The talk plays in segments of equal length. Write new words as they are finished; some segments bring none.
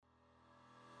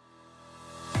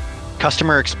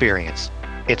Customer experience.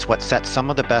 It's what sets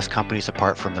some of the best companies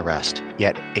apart from the rest,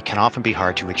 yet it can often be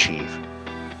hard to achieve.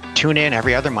 Tune in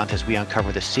every other month as we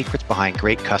uncover the secrets behind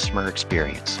great customer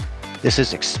experience. This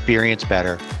is Experience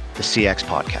Better, the CX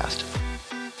podcast.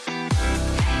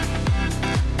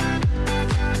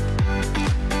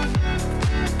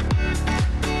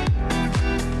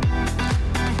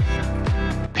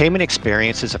 Payment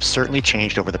experiences have certainly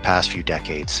changed over the past few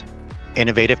decades.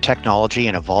 Innovative technology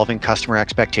and evolving customer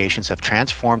expectations have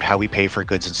transformed how we pay for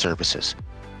goods and services.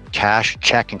 Cash,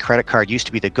 check, and credit card used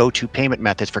to be the go-to payment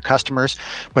methods for customers,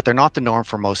 but they're not the norm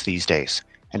for most these days.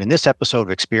 And in this episode of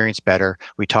Experience Better,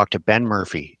 we talk to Ben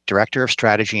Murphy, Director of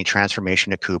Strategy and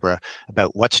Transformation at Kubra,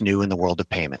 about what's new in the world of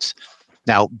payments.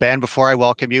 Now, Ben, before I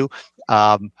welcome you,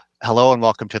 hello and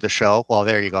welcome to the show. Well,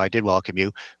 there you go. I did welcome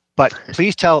you. But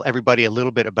please tell everybody a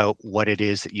little bit about what it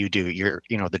is that you do. You're,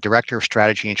 the Director of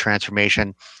Strategy and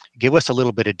Transformation. Give us a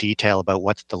little bit of detail about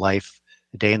what's the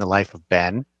day in the life of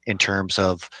Ben in terms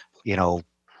of,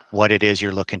 what it is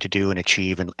you're looking to do and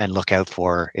achieve and look out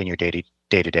for in your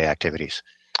day-to-day activities.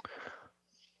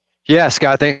 Yeah,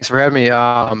 Scott, thanks for having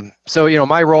me. So,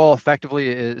 my role effectively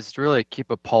is to really keep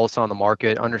a pulse on the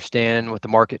market, understand what the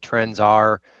market trends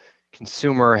are,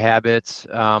 consumer habits,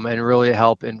 and really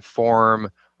help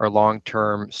inform our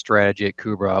long-term strategy at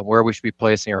Kubra, where we should be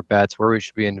placing our bets, where we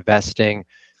should be investing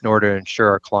in order to ensure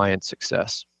our client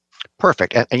success.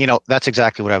 Perfect. And that's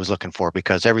exactly what I was looking for,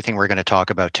 because everything we're going to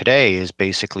talk about today is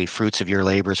basically fruits of your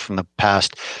labors from the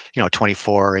past,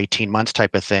 24 or 18 months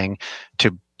type of thing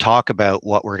to talk about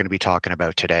what we're going to be talking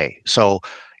about today. So,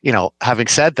 having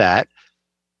said that,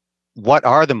 what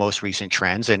are the most recent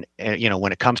trends and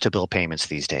when it comes to bill payments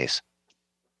these days?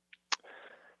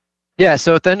 Yeah,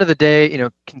 so at the end of the day,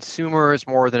 consumers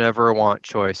more than ever want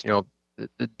choice.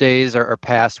 The days are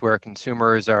past where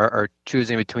consumers are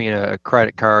choosing between a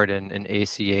credit card and an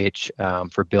ACH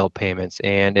for bill payments.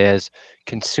 And as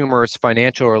consumers'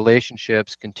 financial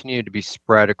relationships continue to be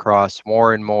spread across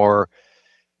more and more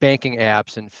banking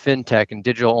apps and fintech and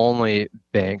digital-only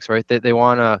banks, right? They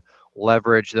want to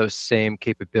leverage those same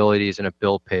capabilities in a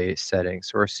bill pay setting.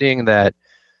 So we're seeing that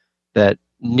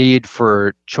need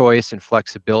for choice and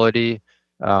flexibility.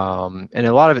 And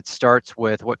a lot of it starts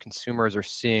with what consumers are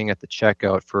seeing at the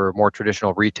checkout for more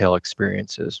traditional retail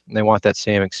experiences. And they want that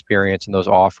same experience and those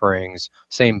offerings,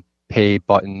 same pay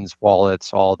buttons,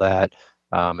 wallets, all that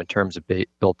in terms of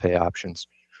bill pay options.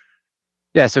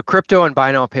 Yeah, so crypto and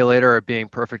buy now, pay later are being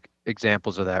perfect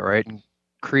examples of that, right?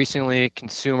 Increasingly,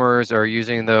 consumers are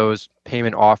using those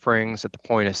payment offerings at the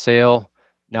point of sale.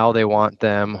 Now they want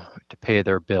them to pay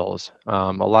their bills.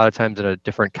 A lot of times in a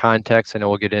different context. I know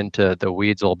we'll get into the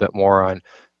weeds a little bit more on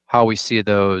how we see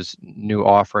those new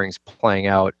offerings playing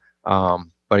out.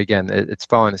 But again, it's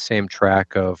following the same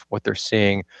track of what they're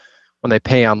seeing when they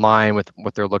pay online with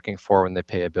what they're looking for when they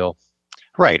pay a bill.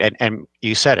 Right. And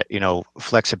you said it,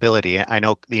 flexibility. I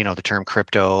know, the term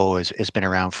crypto has been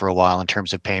around for a while in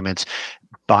terms of payments.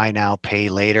 Buy now, pay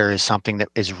later is something that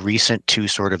is recent to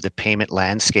sort of the payment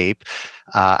landscape.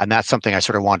 And that's something I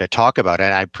sort of wanted to talk about.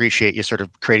 And I appreciate you sort of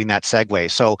creating that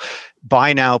segue. So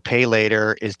buy now, pay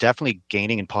later is definitely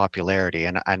gaining in popularity.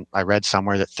 And I read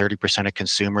somewhere that 30% of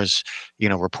consumers,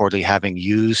 reportedly having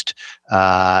used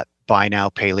buy now,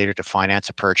 pay later to finance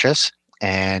a purchase.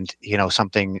 And,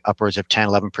 something upwards of 10,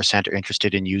 11% are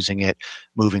interested in using it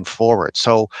moving forward.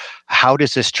 So how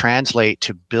does this translate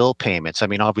to bill payments? I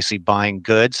mean, obviously buying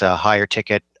goods, a higher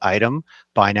ticket item,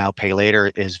 buy now, pay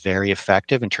later is very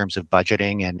effective in terms of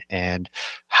budgeting. And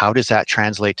how does that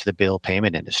translate to the bill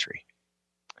payment industry?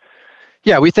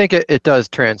 Yeah, we think it does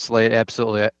translate,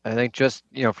 absolutely. I think just,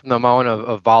 from the amount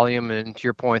of volume and to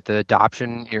your point, the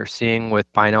adoption you're seeing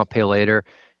with buy now, pay later,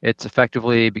 it's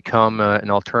effectively become an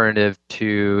alternative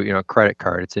to a credit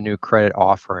card. It's a new credit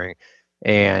offering,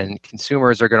 and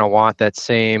consumers are going to want that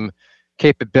same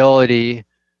capability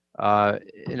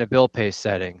in a bill pay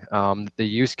setting. The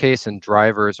use case and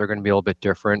drivers are going to be a little bit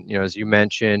different. As you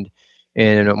mentioned,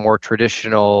 in a more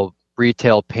traditional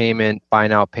retail payment, buy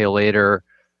now, pay later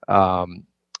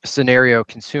scenario,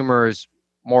 consumers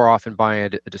more often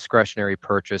buying a discretionary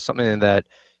purchase, something that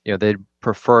they'd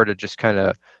prefer to just kind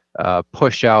of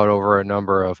push out over a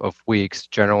number of weeks.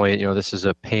 Generally, this is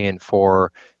a pay in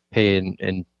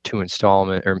two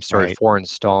installment, or I'm sorry, Right. 4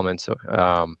 installments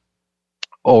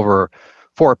over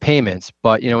 4 payments.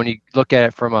 But when you look at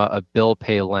it from a bill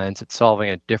pay lens, it's solving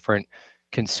a different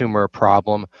consumer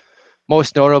problem.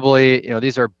 Most notably,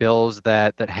 these are bills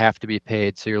that have to be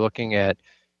paid. So you're looking at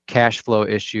cash flow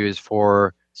issues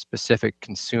for specific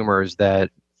consumers that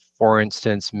for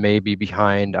instance, may be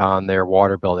behind on their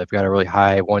water bill. They've got a really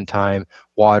high one-time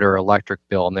water or electric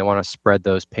bill, and they want to spread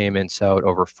those payments out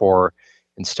over 4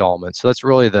 installments. So that's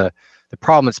really the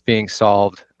problem that's being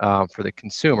solved for the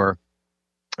consumer.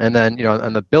 And then,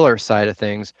 on the biller side of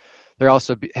things, there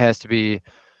also has to be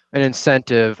an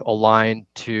incentive aligned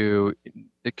to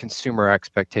the consumer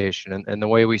expectation. And the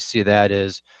way we see that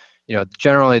is,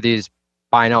 generally these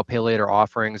buy now, pay later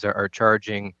offerings are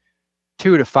charging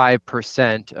 2 to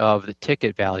 5% of the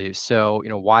ticket value. So,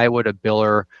 why would a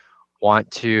biller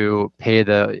want to pay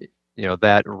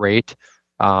that rate?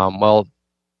 Well,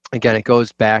 again, it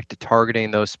goes back to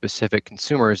targeting those specific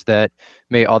consumers that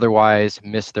may otherwise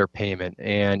miss their payment.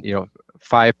 And,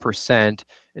 5%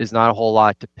 is not a whole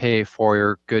lot to pay for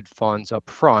your good funds up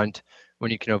front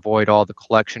when you can avoid all the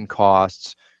collection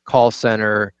costs, call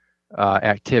center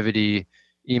activity,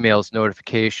 emails,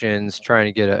 notifications, trying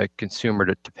to get a consumer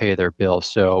to pay their bill.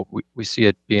 So we see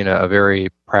it being a very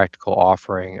practical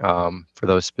offering for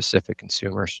those specific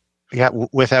consumers. Yeah,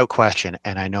 without question.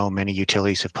 And I know many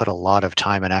utilities have put a lot of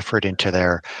time and effort into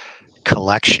their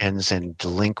collections and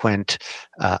delinquent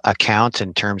accounts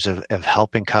in terms of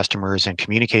helping customers and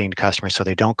communicating to customers so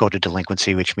they don't go to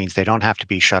delinquency, which means they don't have to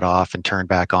be shut off and turned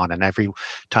back on. And every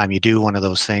time you do one of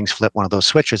those things, flip one of those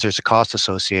switches, there's a cost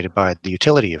associated by the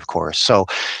utility, of course. So,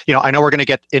 I know we're going to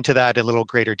get into that in a little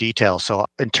greater detail. So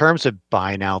in terms of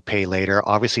buy now, pay later,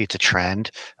 obviously it's a trend.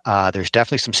 There's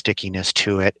definitely some stickiness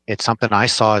to it. It's something I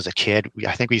saw as a kid.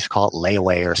 I think we used to call it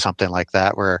layaway or something like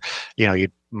that, where,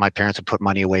 my parents would put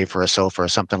money away for a sofa or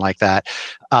something like that.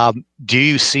 Do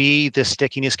you see the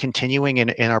stickiness continuing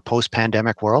in our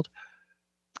post-pandemic world?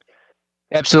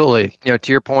 Absolutely. To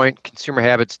your point, consumer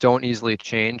habits don't easily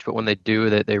change, but when they do,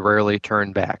 they rarely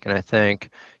turn back. And I think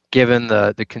given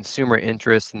the consumer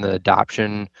interest and the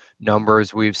adoption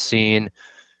numbers we've seen,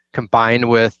 combined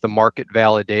with the market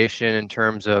validation in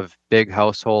terms of big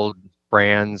household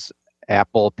brands,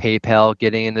 Apple, PayPal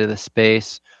getting into the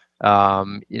space,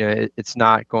 it's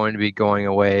not going to be going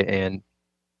away. And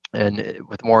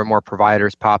with more and more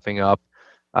providers popping up,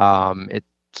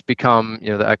 it's become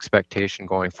the expectation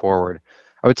going forward.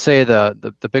 I would say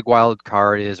the big wild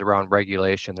card is around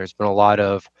regulation. There's been a lot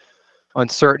of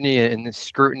uncertainty and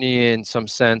scrutiny in some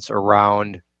sense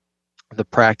around the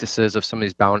practices of some of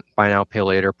these buy now, pay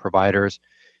later providers.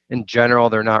 In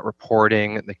general, they're not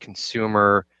reporting the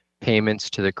consumer payments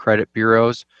to the credit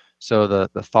bureaus. So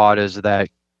the thought is that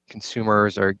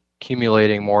consumers are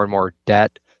accumulating more and more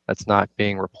debt that's not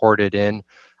being reported in.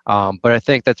 But I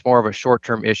think that's more of a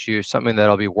short-term issue, something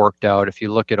that'll be worked out. If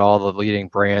you look at all the leading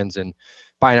brands and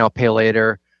buy now, pay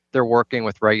later, they're working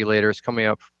with regulators, coming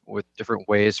up with different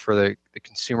ways for the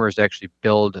consumers to actually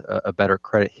build a better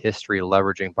credit history,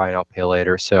 leveraging buy now, pay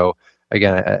later. So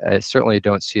again, I certainly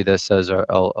don't see this as a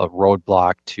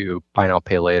roadblock to buy now,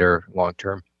 pay later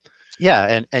long-term. Yeah,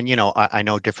 and I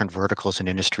know different verticals and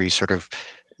industries sort of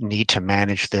need to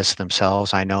manage this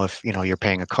themselves. I know if you're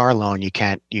paying a car loan, you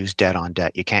can't use debt on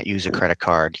debt. You can't use a credit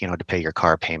card, to pay your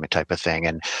car payment type of thing.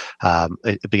 And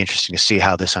it'd be interesting to see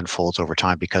how this unfolds over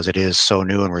time because it is so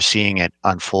new and we're seeing it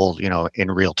unfold, in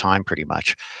real time pretty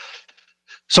much.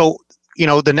 So,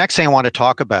 the next thing I want to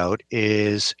talk about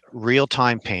is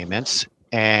real-time payments.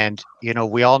 And,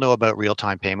 we all know about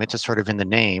real-time payments. It's sort of in the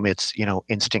name. It's,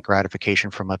 instant gratification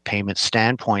from a payment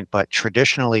standpoint. But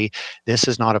traditionally, this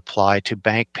is not applied to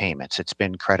bank payments. It's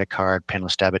been credit card,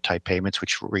 pinless debit type payments,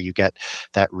 where you get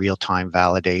that real-time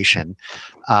validation.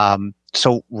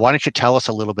 So why don't you tell us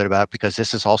a little bit about it? Because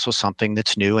this is also something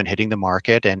that's new and hitting the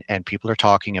market and people are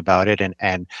talking about it.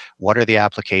 And what are the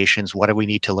applications? What do we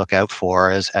need to look out for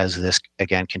as this,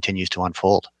 again, continues to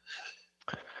unfold?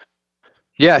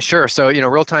 Yeah, sure. So,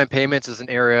 real-time payments is an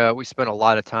area we spend a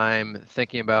lot of time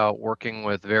thinking about, working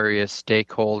with various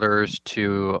stakeholders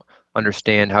to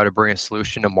understand how to bring a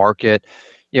solution to market.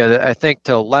 I think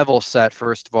to level set,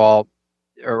 first of all,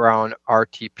 around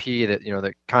RTP, that,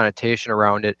 the connotation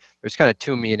around it, there's kind of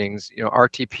two meanings.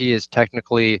 RTP is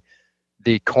technically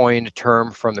the coined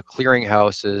term from the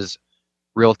clearinghouse's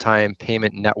real-time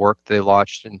payment network they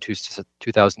launched in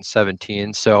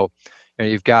 2017. So,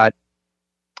 you've got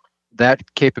that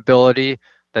capability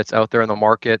that's out there in the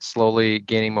market, slowly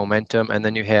gaining momentum. And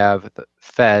then you have the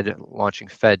Fed launching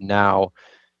FedNow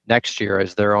next year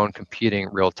as their own competing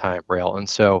real-time rail. And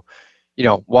so,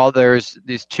 while there's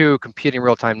these two competing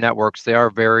real-time networks, they are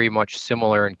very much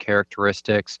similar in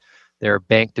characteristics. They're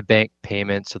bank-to-bank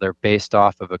payments, so they're based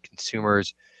off of a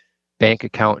consumer's bank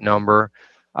account number.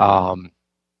 By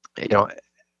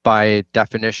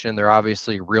definition, they're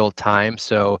obviously real-time,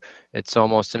 so it's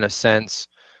almost, in a sense,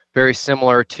 very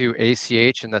similar to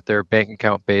ACH in that they're bank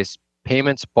account based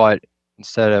payments, but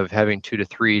instead of having 2 to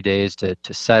 3 days to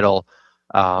settle.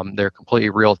 They're completely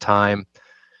real time.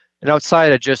 And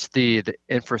outside of just the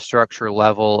infrastructure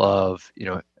level of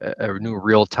a new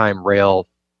real time rail,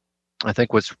 I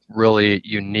think what's really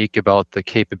unique about the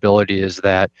capability is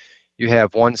that you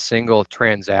have one single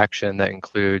transaction that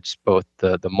includes both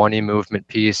the money movement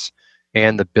piece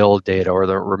and the bill data or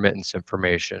the remittance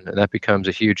information. And that becomes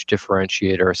a huge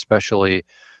differentiator, especially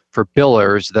for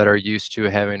billers that are used to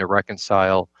having to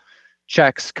reconcile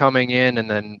checks coming in and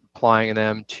then applying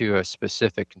them to a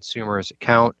specific consumer's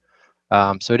account.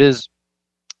 So it is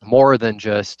more than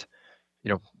just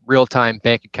real-time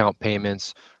bank account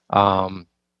payments. On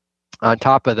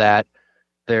top of that,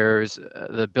 there's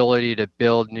the ability to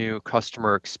build new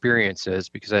customer experiences,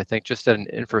 because I think just at an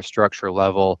infrastructure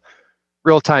level,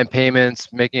 real-time payments,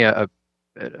 making a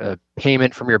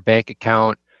payment from your bank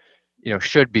account,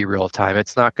 should be real time.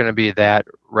 It's not going to be that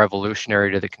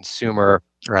revolutionary to the consumer,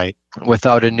 right,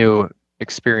 without a new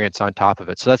experience on top of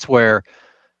it. So that's where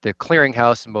the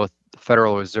clearinghouse and both the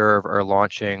Federal Reserve are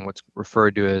launching what's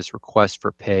referred to as request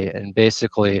for pay. And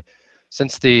basically,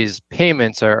 since these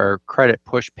payments are credit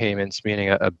push payments, meaning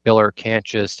a biller can't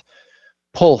just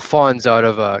pull funds out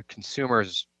of a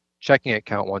consumer's checking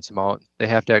account once a month, they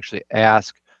have to actually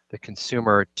ask the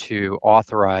consumer to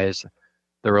authorize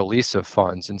the release of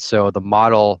funds. And so the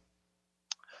model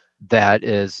that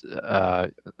is,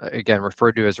 again,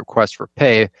 referred to as request for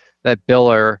pay, that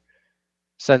biller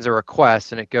sends a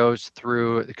request and it goes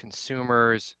through the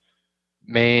consumer's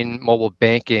main mobile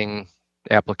banking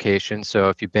application. So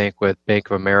if you bank with Bank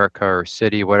of America or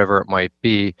Citi, whatever it might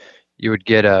be, you would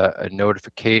get a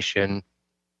notification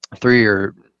through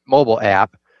your mobile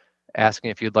app asking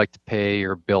if you'd like to pay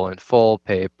your bill in full,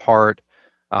 pay part.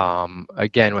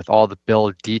 Again, with all the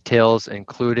bill details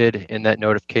included in that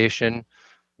notification,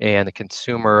 and the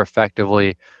consumer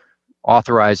effectively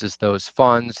authorizes those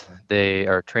funds. They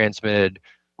are transmitted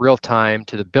real time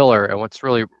to the biller. And what's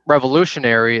really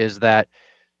revolutionary is that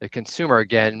the consumer,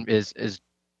 again, is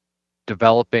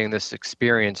developing this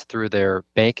experience through their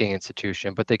banking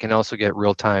institution, but they can also get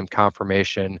real-time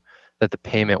confirmation that the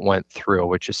payment went through,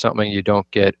 which is something you don't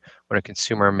get when a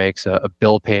consumer makes a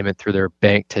bill payment through their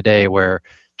bank today, where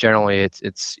generally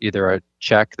it's either a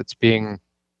check that's being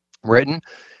written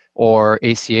or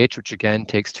ACH, which again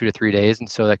takes 2 to 3 days. And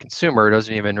so that consumer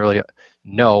doesn't even really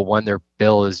know when their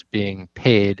bill is being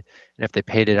paid and if they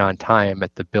paid it on time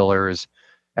at the biller's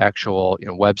actual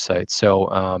website.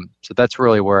 So that's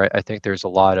really where I think there's a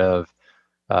lot of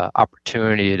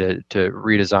opportunity to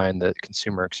redesign the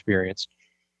consumer experience.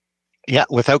 Yeah,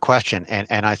 without question.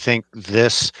 And I think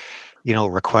this,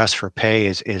 request for pay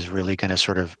is really going to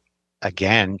sort of,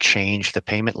 again, change the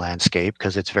payment landscape,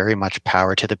 because it's very much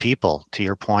power to the people. To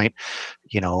your point,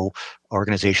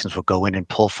 organizations will go in and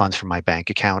pull funds from my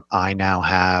bank account. I now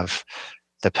have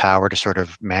the power to sort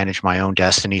of manage my own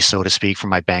destiny, so to speak, from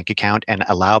my bank account, and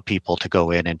allow people to go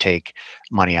in and take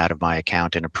money out of my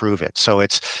account and approve it. So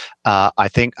it's, I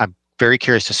think I'm very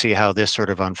curious to see how this sort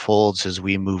of unfolds as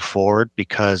we move forward,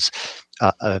 because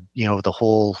the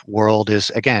whole world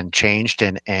is, again, changed,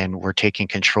 and we're taking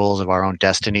controls of our own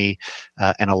destiny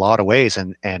in a lot of ways,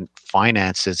 and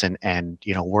finances, and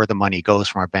where the money goes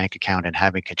from our bank account, and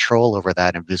having control over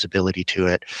that and visibility to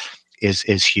it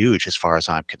is huge as far as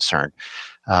I'm concerned.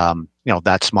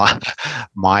 That's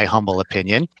my humble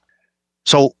opinion.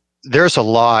 So there's a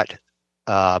lot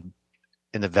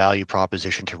in the value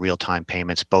proposition to real-time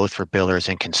payments, both for billers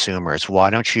and consumers.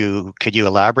 Could you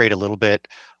elaborate a little bit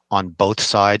on both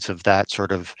sides of that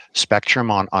sort of spectrum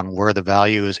on where the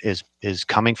value is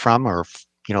coming from, or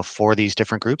for these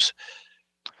different groups?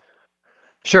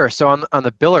 Sure. So on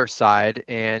the biller side,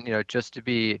 and just to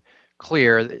be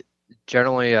clear,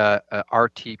 generally a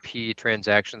RTP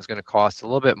transaction is going to cost a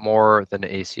little bit more than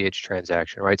an ACH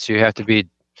transaction, right? So you have to be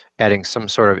adding some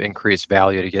sort of increased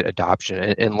value to get adoption,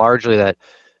 and largely that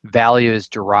value is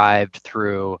derived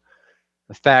through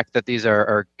the fact that these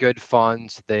are good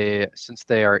funds. Since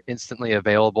they are instantly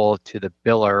available to the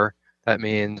biller, that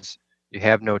means you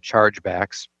have no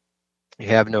chargebacks, you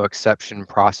have no exception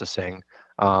processing.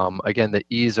 Again, the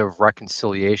ease of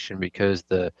reconciliation, because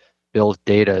the bill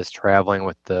data is traveling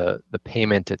with the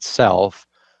payment itself,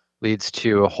 leads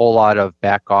to a whole lot of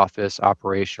back office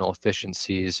operational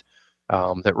efficiencies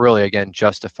that really, again,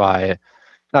 justify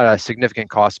not a significant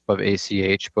cost above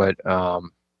ACH, but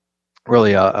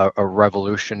really a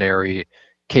revolutionary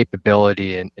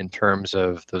capability in terms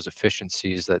of those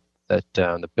efficiencies that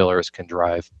the billers can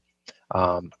drive.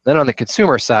 Then on the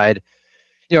consumer side,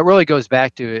 it really goes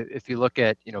back to, if you look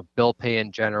at bill pay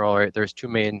in general, right, there's two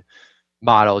main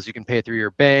models. You can pay through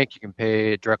your bank, you can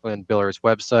pay directly on the biller's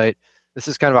website. this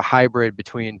is kind of a hybrid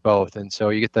between both. And so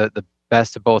you get the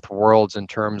best of both worlds in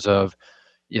terms of,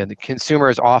 the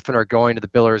consumers often are going to the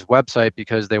biller's website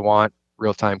because they want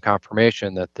real-time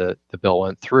confirmation that the bill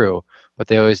went through, but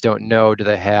they always don't know, do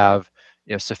they have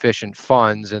sufficient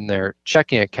funds in their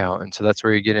checking account? And so that's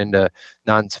where you get into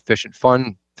non-sufficient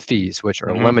fund fees, which are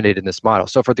eliminated in this model.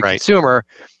 So for the consumer,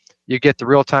 you get the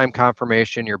real-time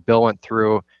confirmation your bill went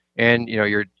through, and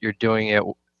you're doing it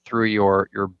through your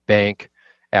bank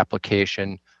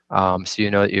application, so you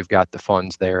know that you've got the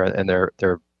funds there, and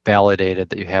they're validated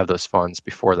that you have those funds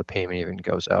before the payment even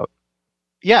goes out.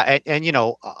 Yeah,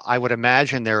 and I would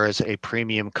imagine there is a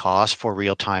premium cost for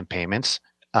real-time payments,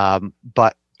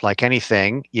 but like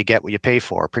anything, you get what you pay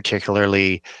for,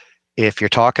 particularly if you're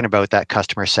talking about that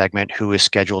customer segment who is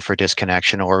scheduled for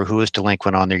disconnection or who is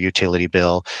delinquent on their utility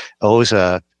bill, owes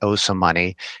some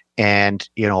money. And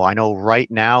I know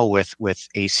right now with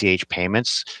ACH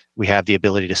payments, we have the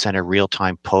ability to send a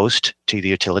real-time post to the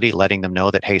utility, letting them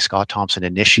know that, hey, Scott Thompson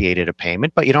initiated a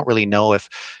payment, but you don't really know if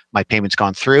my payment's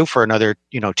gone through for another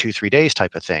 2-3 days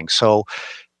type of thing. So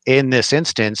in this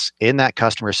instance, in that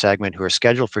customer segment who are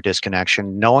scheduled for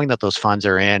disconnection, knowing that those funds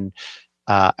are in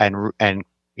and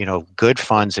good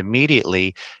funds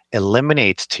immediately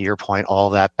eliminates, to your point,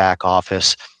 all that back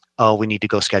office. Oh, we need to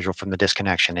go schedule from the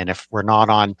disconnection. And if we're not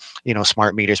on,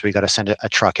 smart meters, we got to send a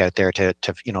truck out there to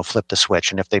flip the switch.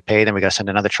 And if they pay, then we got to send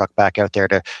another truck back out there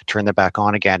to turn them back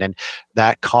on again. And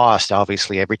that cost,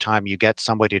 obviously, every time you get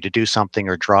somebody to do something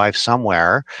or drive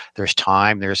somewhere, there's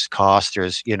time, there's cost,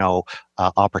 there's,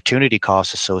 opportunity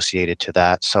costs associated to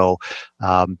that. So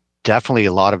definitely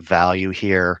a lot of value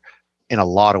here in a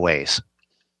lot of ways.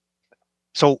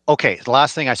 So, okay, the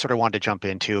last thing I sort of wanted to jump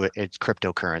into is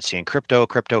cryptocurrency. And crypto,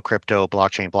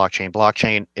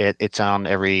 blockchain. It's on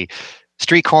every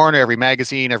street corner, every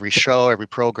magazine, every show, every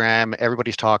program.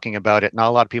 Everybody's talking about it. Not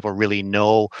a lot of people really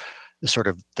know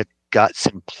the guts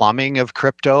and plumbing of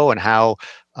crypto and how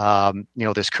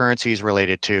this currency is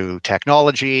related to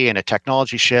technology and a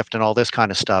technology shift and all this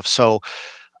kind of stuff. So,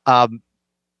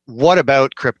 what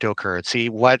about cryptocurrency?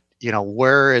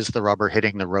 Where is the rubber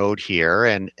hitting the road here?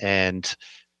 And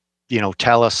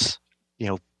tell us,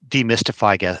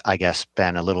 demystify, I guess,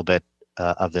 Ben, a little bit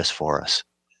of this for us.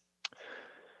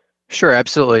 Sure,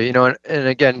 absolutely. And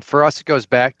again, for us, it goes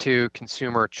back to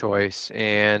consumer choice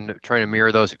and trying to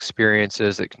mirror those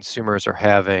experiences that consumers are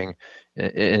having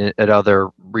at other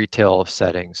retail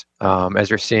settings. As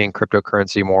you're seeing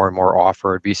cryptocurrency more and more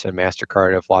offered, Visa and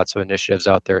MasterCard have lots of initiatives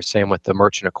out there. Same with the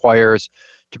merchant acquirers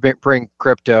to bring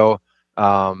crypto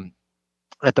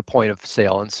at the point of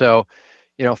sale. And so,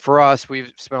 for us,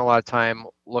 we've spent a lot of time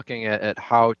looking at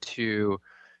how to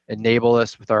enable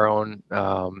this with our own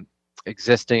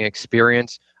existing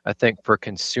experience. I think for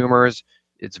consumers,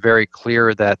 it's very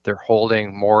clear that they're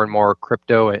holding more and more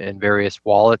crypto in various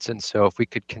wallets. And so if we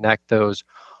could connect those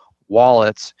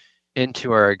wallets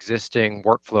into our existing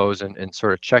workflows and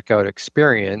sort of checkout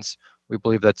experience, we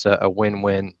believe that's a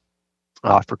win-win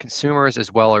for consumers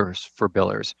as well as for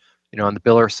billers. On the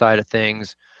biller side of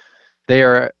things, they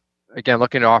are, again,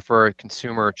 looking to offer a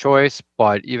consumer choice,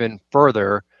 but even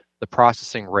further, the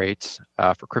processing rates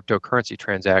for cryptocurrency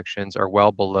transactions are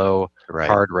well below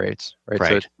card rates, right?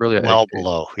 So it's really well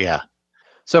below, yeah.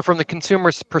 So from the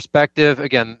consumer's perspective,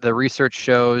 again, the research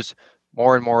shows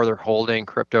more and more they're holding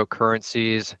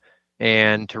cryptocurrencies,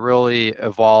 and to really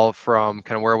evolve from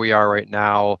kind of where we are right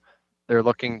now, they're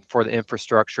looking for the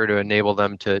infrastructure to enable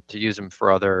them to use them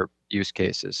for other use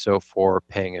cases. So for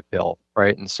paying a bill,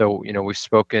 right? And so, we've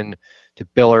spoken to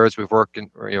billers, we're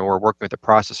working with the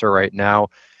processor right now.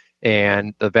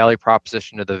 And the value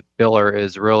proposition of the biller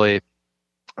is really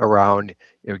around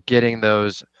getting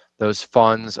those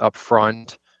funds up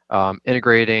front,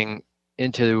 integrating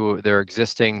into their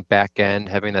existing back end,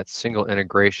 having that single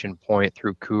integration point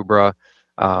through Kubra.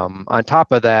 On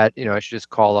top of that, I should just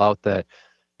call out that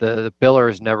the biller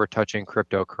is never touching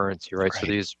cryptocurrency, right? So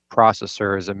these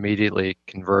processors immediately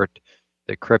convert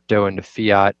the crypto into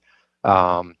fiat,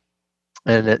 and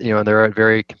they're at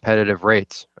very competitive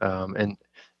rates.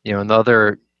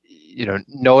 Another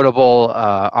notable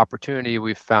opportunity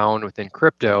we've found within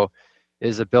crypto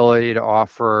is the ability to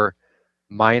offer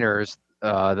miners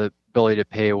the ability to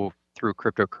pay through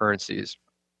cryptocurrencies.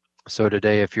 So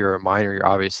today, if you're a miner, you're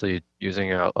obviously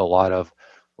using a lot of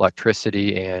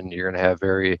electricity, and you're going to have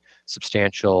very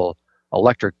substantial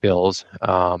electric bills.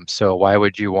 So why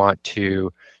would you want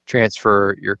to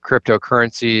transfer your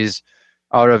cryptocurrencies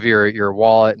out of your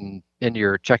wallet and into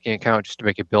your checking account just to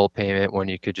make a bill payment when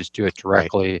you could just do it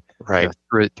directly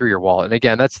through your wallet? And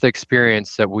again, that's the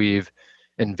experience that we've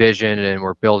envision and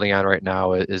we're building on right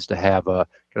now is to have a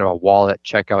kind of a wallet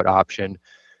checkout option.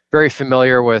 Very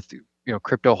familiar with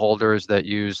crypto holders that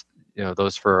use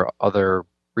those for other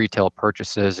retail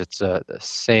purchases. It's the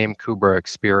same Kubra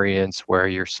experience where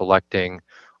you're selecting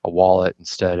a wallet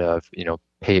instead of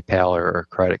PayPal or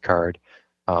credit card,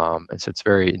 and so it's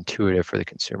very intuitive for the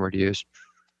consumer to use.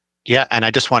 Yeah, and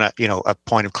I just want to, a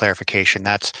point of clarification.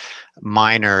 That's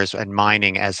miners and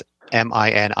mining as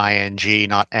MINING,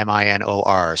 not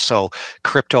MINOR. So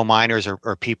crypto miners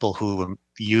are people who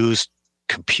use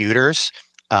computers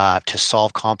to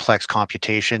solve complex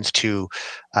computations to,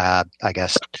 I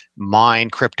guess, mine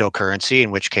cryptocurrency, in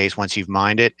which case, once you've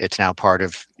mined it, it's now part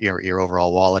of your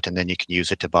overall wallet, and then you can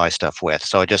use it to buy stuff with.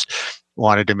 So I just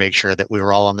wanted to make sure that we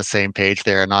were all on the same page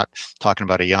there, not talking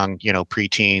about a young,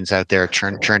 preteens out there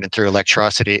churning through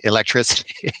electricity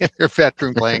in their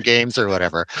bedroom playing games or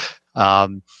whatever.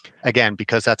 Again,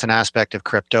 because that's an aspect of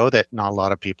crypto that not a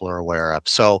lot of people are aware of.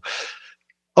 So,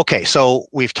 okay, so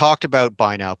we've talked about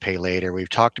buy now, pay later. We've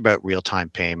talked about real-time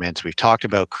payments. We've talked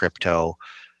about crypto.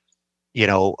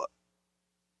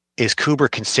 Is Kubra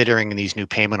considering these new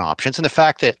payment options? And the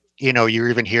fact that, you're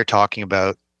even here talking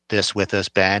about this with us,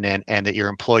 Ben, and that you're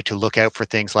employed to look out for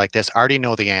things like this. I already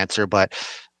know the answer, but,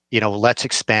 let's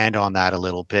expand on that a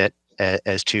little bit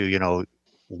as to,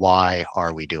 why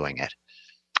are we doing it?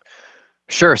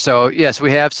 Sure. So yes,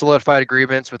 we have solidified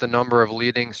agreements with a number of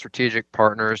leading strategic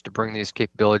partners to bring these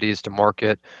capabilities to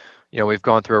market. We've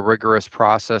gone through a rigorous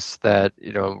process that,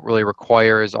 really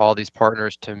requires all these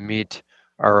partners to meet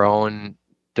our own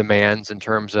demands in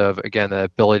terms of, again, the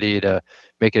ability to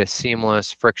make it a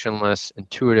seamless, frictionless,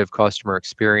 intuitive customer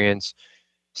experience,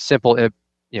 simple,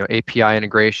 API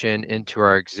integration into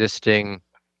our existing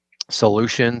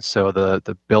solutions, so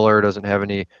the biller doesn't have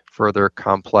any further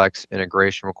complex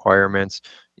integration requirements,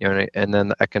 and then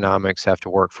the economics have to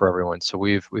work for everyone. So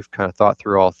we've kind of thought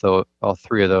through all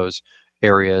three of those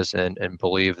areas and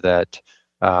believe that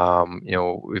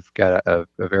we've got a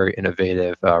very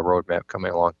innovative roadmap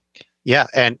coming along. Yeah,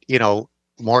 and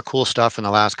more cool stuff in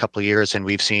the last couple of years than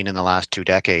we've seen in the last 2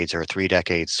 decades or 3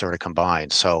 decades sort of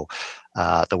combined. So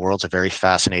the world's a very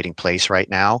fascinating place right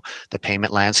now. The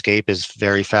payment landscape is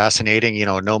very fascinating,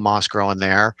 no moss growing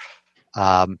there.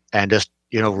 And just,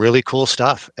 really cool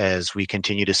stuff as we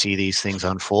continue to see these things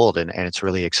unfold, and it's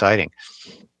really exciting.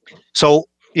 So,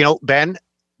 Ben,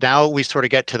 now we sort of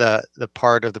get to the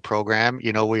part of the program,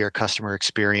 we are customer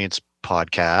experience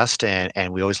podcast,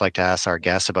 and we always like to ask our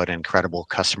guests about an incredible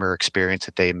customer experience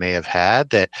that they may have had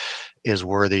that is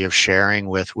worthy of sharing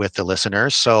with the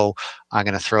listeners. So I'm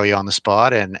going to throw you on the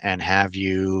spot and have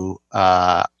you,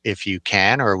 if you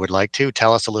can or would like to,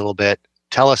 tell us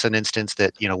an instance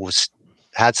that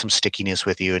had some stickiness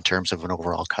with you in terms of an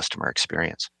overall customer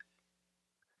experience.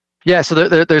 Yeah, so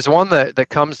there's one that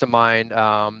comes to mind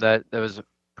that was a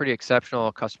pretty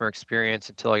exceptional customer experience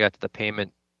until I got to the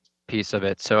payment piece of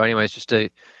it. So anyways, just to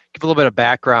give a little bit of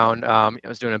background, I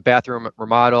was doing a bathroom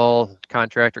remodel.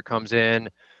 Contractor comes in,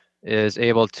 is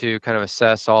able to kind of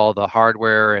assess all the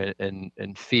hardware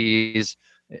and fees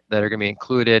that are going to be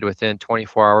included within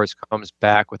 24 hours, comes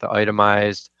back with an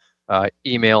itemized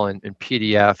email and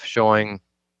PDF showing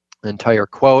the entire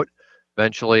quote.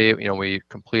 Eventually, we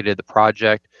completed the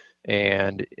project,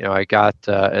 and I got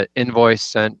an invoice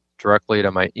sent directly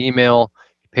to my email,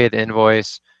 pay the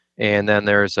invoice, and then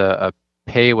there's a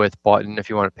pay with button if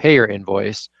you want to pay your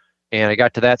invoice. And I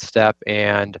got to that step,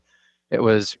 and it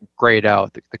was grayed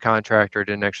out. The contractor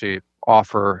didn't actually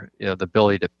offer the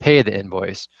ability to pay the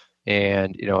invoice.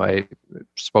 And I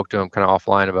spoke to him kind of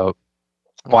offline about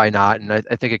why not. And I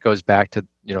think it goes back to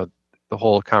the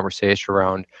whole conversation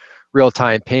around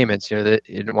real-time payments. That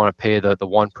you didn't want to pay the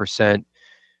 1%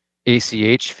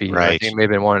 ACH fee. Right. I think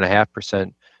maybe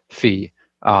 1.5% fee.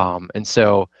 And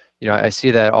so I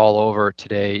see that all over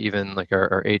today. Even like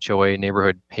our HOA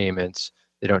neighborhood payments,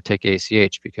 they don't take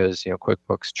ACH because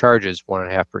QuickBooks charges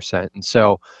 1.5%. And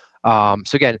so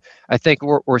again, I think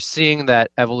we're seeing that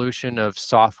evolution of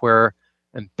software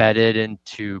embedded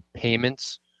into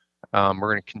payments. We're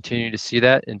going to continue to see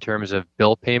that in terms of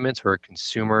bill payments, where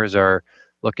consumers are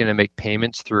looking to make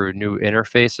payments through new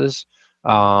interfaces.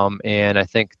 And I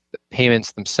think the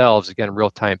payments themselves, again,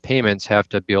 real-time payments, have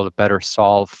to be able to better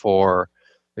solve for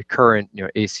the current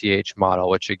ACH model,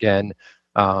 which again,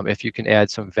 if you can add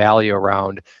some value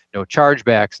around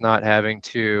chargebacks, not having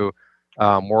to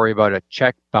worry about a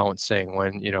check bouncing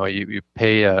when you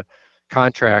pay a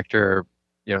contractor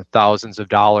thousands of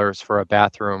dollars for a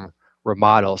bathroom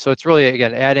remodel. So it's really,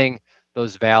 again, adding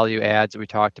those value adds that we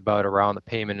talked about around the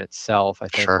payment itself, I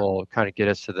think will kind of get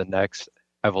us to the next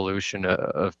evolution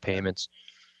of payments.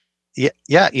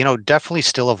 Yeah, definitely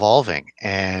still evolving.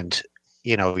 And,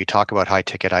 you talk about high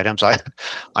ticket items.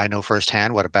 I know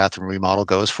firsthand what a bathroom remodel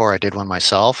goes for. I did one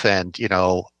myself, and,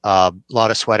 a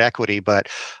lot of sweat equity, but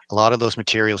a lot of those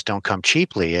materials don't come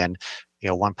cheaply. And,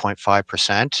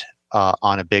 1.5%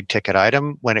 on a big ticket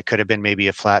item, when it could have been maybe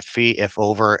a flat fee, if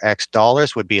over X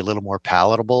dollars, would be a little more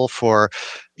palatable for,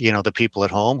 the people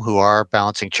at home who are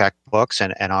balancing checkbooks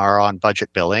and are on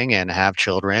budget billing and have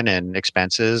children and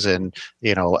expenses and,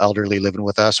 elderly living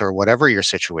with us or whatever your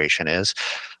situation is.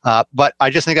 But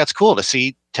I just think that's cool to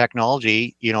see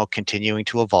technology, continuing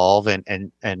to evolve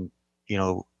and you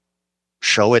know,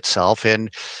 show itself in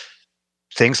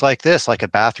things like this, like a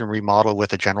bathroom remodel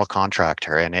with a general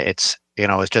contractor. And it's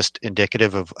just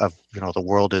indicative of the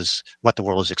world is what the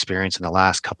world has experienced in the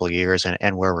last couple of years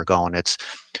and where we're going. It's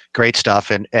great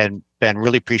stuff. And Ben,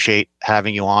 really appreciate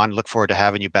having you on. Look forward to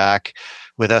having you back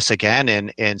with us again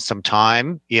in some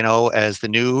time, as the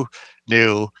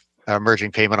new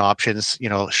emerging payment options,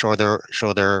 show their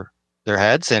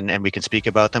heads and we can speak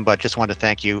about them. But just want to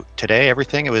thank you today.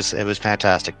 Everything. It was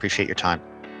fantastic. Appreciate your time.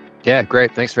 Yeah,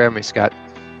 great. Thanks for having me, Scott.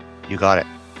 You got it.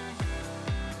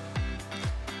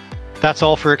 That's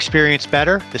all for Experience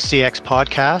Better, the CX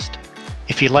podcast.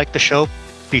 If you like the show,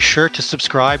 be sure to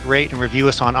subscribe, rate, and review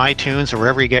us on iTunes or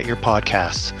wherever you get your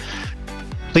podcasts.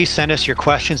 Please send us your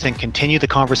questions and continue the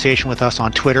conversation with us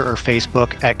on Twitter or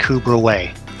Facebook at Kubra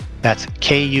Way. That's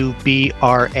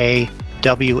KUBRAWAY,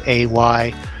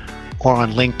 or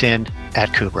on LinkedIn at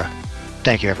Kubra.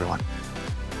 Thank you, everyone.